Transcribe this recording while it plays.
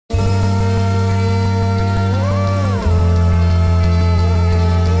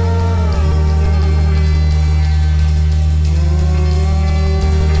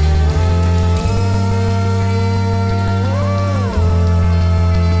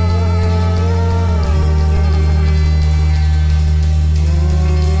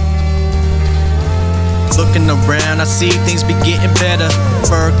around, I see things be getting better.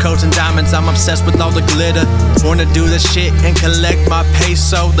 Fur coats and diamonds, I'm obsessed with all the glitter. Born to do this shit and collect my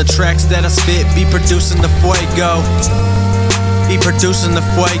peso. The tracks that I spit be producing the fuego. Be producing the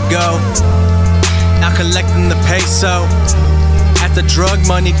fuego. Now collecting the peso. At the drug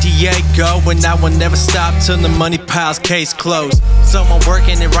money Diego, and I will never stop till the money piles, case closed. Someone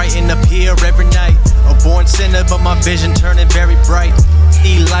working and writing up here every night. A born sinner, but my vision turning very bright.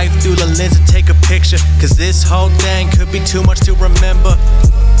 See life through the lens and take a picture, cause this whole thing could be too much to remember.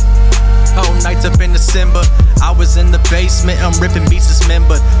 Whole nights up in December, I was in the basement, I'm ripping beats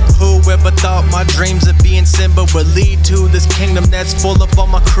dismembered. Whoever thought my dreams of being Simba would lead to this kingdom that's full of all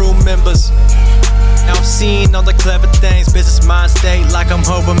my crew members. Now I've seen all the clever things, business mind state like I'm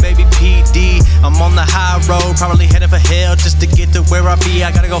over maybe PD. I'm on the high road, probably heading for hell just to get to where I be.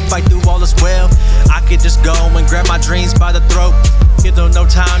 I gotta go fight through all this well. I could just go and grab my dreams by the throat. Give them no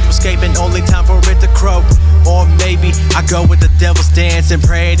time to escape and only time for it to croak. Or maybe I go with the devil's dance and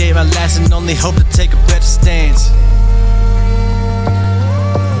pray that I last and only hope to take a better stance.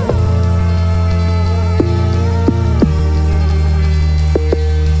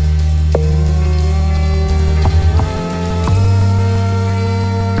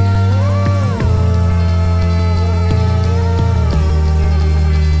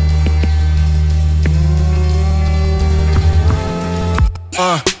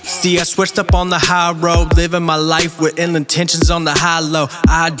 See, I switched up on the high road, living my life with ill intentions on the high low.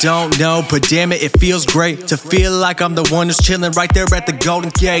 I don't know, but damn it feels great to feel like I'm the one who's chilling right there at the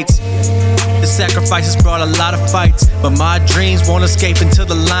Golden Gates. The sacrifices brought a lot of fights, but my dreams won't escape until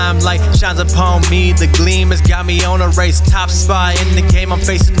the limelight shines upon me. The gleam has got me on a race, top spot in the game. I'm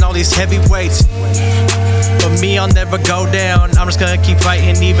facing all these heavyweights. But me, I'll never go down. I'm just gonna keep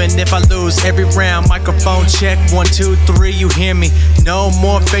fighting even if I lose every round. Microphone check, 1, 2, 3, you hear me? No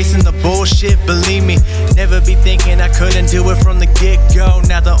more facing the bullshit, believe me. Never be thinking I couldn't do it from the get-go.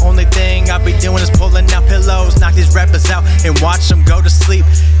 Now the only thing I be doing is pulling out pillows, knock these rappers out and watch them go to sleep.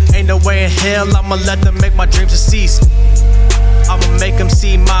 Ain't no way in hell I'ma let them make my dreams cease. I'ma make them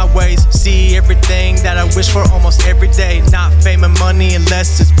see my ways, see everything that I wish for almost every day. Not fame and money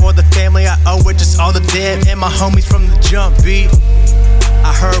unless it's for the family. I owe it just all the dead and my homies from the jump beat.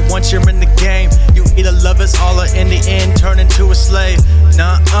 I heard once you're in the game, you either love us all or in the end turn into a slave.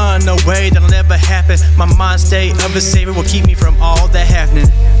 Nuh-uh, no way, that'll never happen. My mind state of a savior will keep me from all that happening.